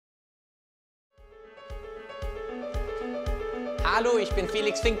Hallo, ich bin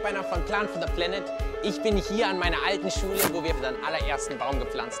Felix Finkbeiner von Plant-for-the-Planet. Ich bin hier an meiner alten Schule, wo wir den allerersten Baum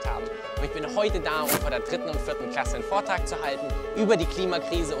gepflanzt haben. Und ich bin heute da, um vor der 3. und 4. Klasse einen Vortrag zu halten über die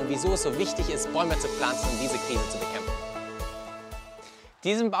Klimakrise und wieso es so wichtig ist, Bäume zu pflanzen, um diese Krise zu bekämpfen.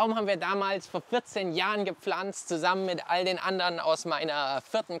 Diesen Baum haben wir damals vor 14 Jahren gepflanzt, zusammen mit all den anderen aus meiner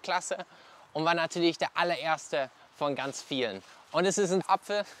 4. Klasse und war natürlich der allererste von ganz vielen. Und es ist ein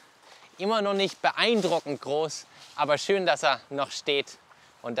Apfel, immer noch nicht beeindruckend groß, aber schön, dass er noch steht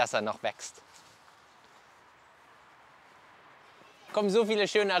und dass er noch wächst. Es kommen so viele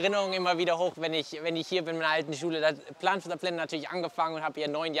schöne Erinnerungen immer wieder hoch, wenn ich hier bin in der alten Schule. Da hat Plant-for-the-Planet natürlich angefangen und habe hier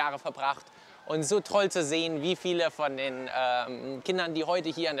 9 Jahre verbracht. Und so toll zu sehen, wie viele von den Kindern, die heute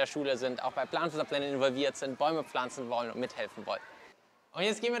hier an der Schule sind, auch bei Plant-for-the-Planet involviert sind, Bäume pflanzen wollen und mithelfen wollen. Und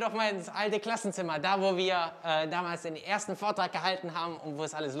jetzt gehen wir doch mal ins alte Klassenzimmer, da wo wir damals den ersten Vortrag gehalten haben und wo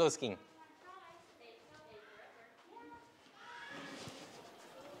es alles losging.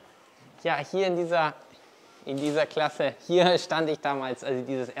 Ja, hier in dieser Klasse, hier stand ich damals, als ich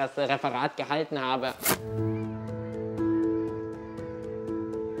dieses erste Referat gehalten habe.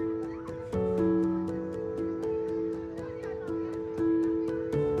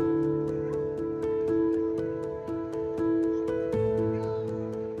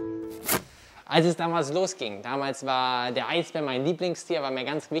 Als es damals losging, damals war der Eisbär mein Lieblingstier, war mir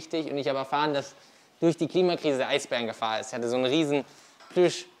ganz wichtig und ich habe erfahren, dass durch die Klimakrise der Eisbär in Gefahr ist. Ich hatte so einen riesen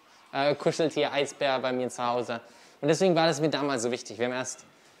Plüsch-Kuscheltier-Eisbär bei mir zu Hause und deswegen war das mir damals so wichtig. Wir haben erst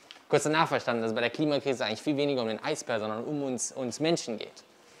kurz danach verstanden, dass es bei der Klimakrise eigentlich viel weniger um den Eisbär, sondern um uns Menschen geht.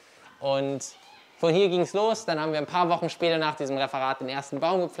 Und von hier ging es los, dann haben wir ein paar Wochen später nach diesem Referat den ersten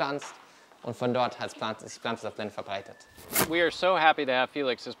Baum gepflanzt. Und von dort hat sich Plant-for-the-Planet verbreitet. We are so happy to have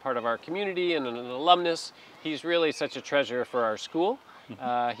Felix as part of our community and an alumnus. He's really such a treasure for our school.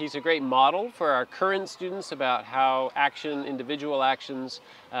 He's a great model for our current students about how action, individual actions,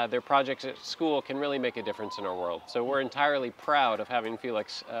 their projects at school can really make a difference in our world. So we're entirely proud of having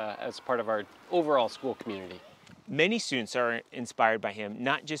Felix as part of our overall school community. Many students are inspired by him,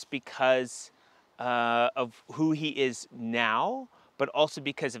 not just because of who he is now, but also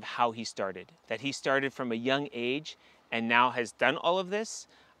because of how he started. That he started from a young age and now has done all of this.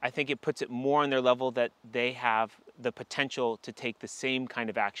 I think it puts it more on their level that they have the potential to take the same kind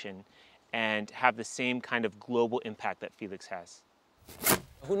of action and have the same kind of global impact that Felix has.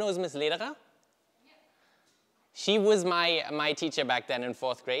 Who knows Miss Lederer? She was my teacher back then in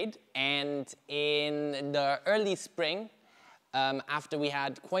 4th grade, and in the early spring, after we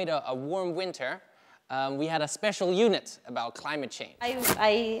had quite a warm winter, we had a special unit about climate change.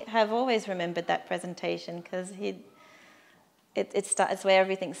 I have always remembered that presentation because it's where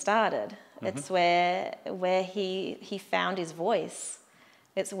everything started. It's where he found his voice.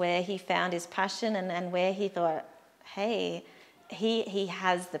 It's where he found his passion and where he thought, hey, he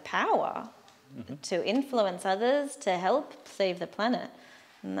has the power to influence others, to help save the planet.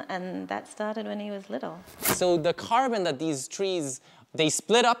 And that started when he was little. So the carbon that these trees, they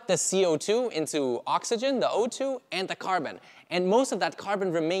split up the CO2 into oxygen, the O2, and the carbon. And most of that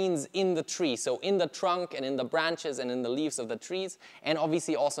carbon remains in the tree, so in the trunk and in the branches and in the leaves of the trees, and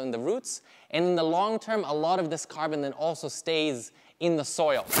obviously also in the roots. And in the long term, a lot of this carbon then also stays in the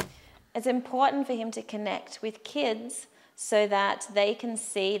soil. It's important for him to connect with kids so that they can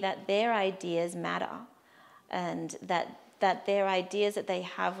see that their ideas matter and that their ideas that they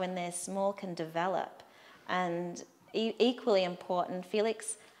have when they're small can develop. And equally important,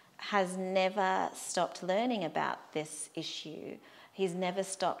 Felix has never stopped learning about this issue. He's never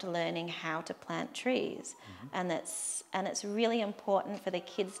stopped learning how to plant trees. And it's really important for the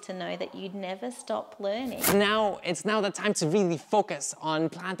kids to know that you'd never stop learning. It's now the time to really focus on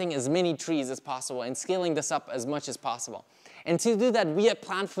planting as many trees as possible and scaling this up as much as possible. And to do that, we at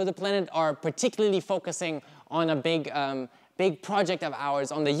Plant-for-the-Planet are particularly focusing on a big project of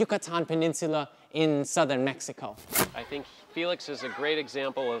ours on the Yucatan Peninsula in southern Mexico. I think Felix is a great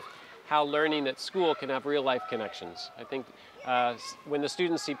example of how learning at school can have real-life connections. I think when the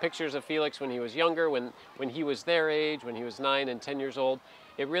students see pictures of Felix when he was younger, when he was their age, when he was 9 and 10 years old,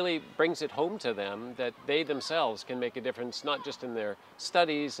 it really brings it home to them that they themselves can make a difference, not just in their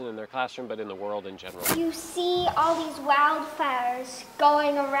studies and in their classroom, but in the world in general. You see all these wildfires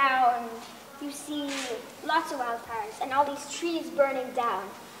going around. You see lots of wildfires and all these trees burning down.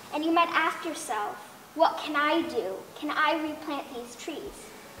 And you might ask yourself, what can I do? Can I replant these trees?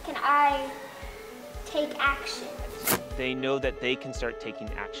 Can I take action? They know that they can start taking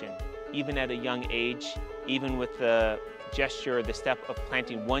action, even at a young age, even with the gesture, the step of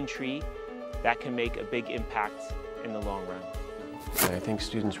planting one tree, that can make a big impact in the long run. I think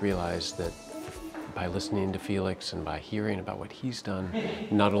students realize that by listening to Felix and by hearing about what he's done,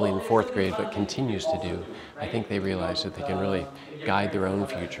 not only in 4th grade, but continues to do, I think they realize that they can really guide their own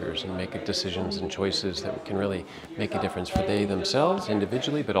futures and make decisions and choices that can really make a difference for they themselves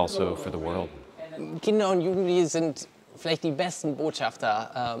individually, but also for the world. Kinder und Jugendliche sind vielleicht die besten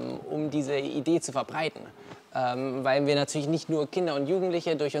Botschafter, um diese Idee zu verbreiten. Weil wir natürlich nicht nur Kinder und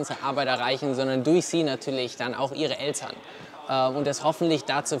Jugendliche durch unsere Arbeit erreichen, sondern durch sie natürlich dann auch ihre Eltern. Und das hoffentlich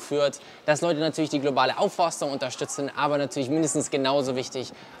dazu führt, dass Leute natürlich die globale Aufforstung unterstützen, aber natürlich mindestens genauso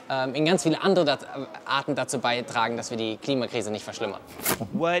wichtig in ganz viele andere Arten dazu beitragen, dass wir die Klimakrise nicht verschlimmern.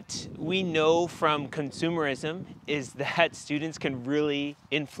 What we know from consumerism is that students can really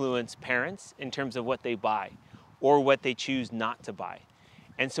influence parents in terms of what they buy or what they choose not to buy.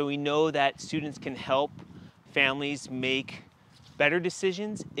 And so we know that students can help families make better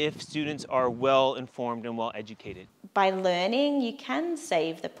decisions if students are well informed and well educated. By learning, you can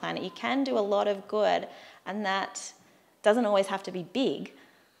save the planet, you can do a lot of good, and that doesn't always have to be big.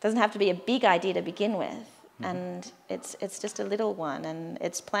 It doesn't have to be a big idea to begin with, and it's just a little one, and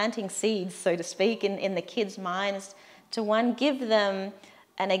it's planting seeds, so to speak, in the kids' minds to give them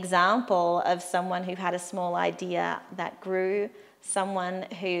an example of someone who had a small idea that grew, someone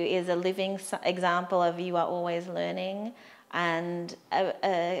who is a living example of you are always learning, and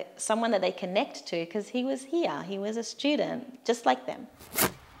someone that they connect to, because he was here, he was a student, just like them.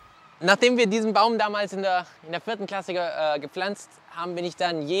 Nachdem wir diesen Baum damals in der 4. Klasse gepflanzt haben, bin ich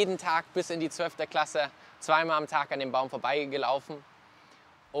dann jeden Tag bis in die 12. Klasse zweimal am Tag an dem Baum vorbeigelaufen.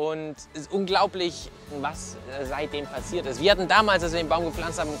 Und es ist unglaublich, was seitdem passiert ist. Wir hatten damals, als wir den Baum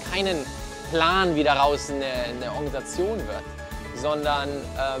gepflanzt haben, keinen Plan, wie daraus eine Organisation wird. Sondern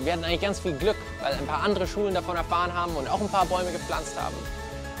wir hatten eigentlich ganz viel Glück, weil ein paar andere Schulen davon erfahren haben und auch ein paar Bäume gepflanzt haben.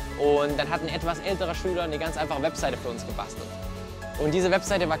 Und dann hatten etwas ältere Schüler eine ganz einfache Webseite für uns gebastelt. Und diese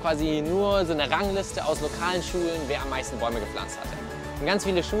Webseite war quasi nur so eine Rangliste aus lokalen Schulen, wer am meisten Bäume gepflanzt hatte. Und ganz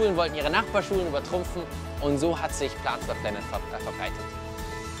viele Schulen wollten ihre Nachbarschulen übertrumpfen und so hat sich Plant-for-the-Planet verbreitet.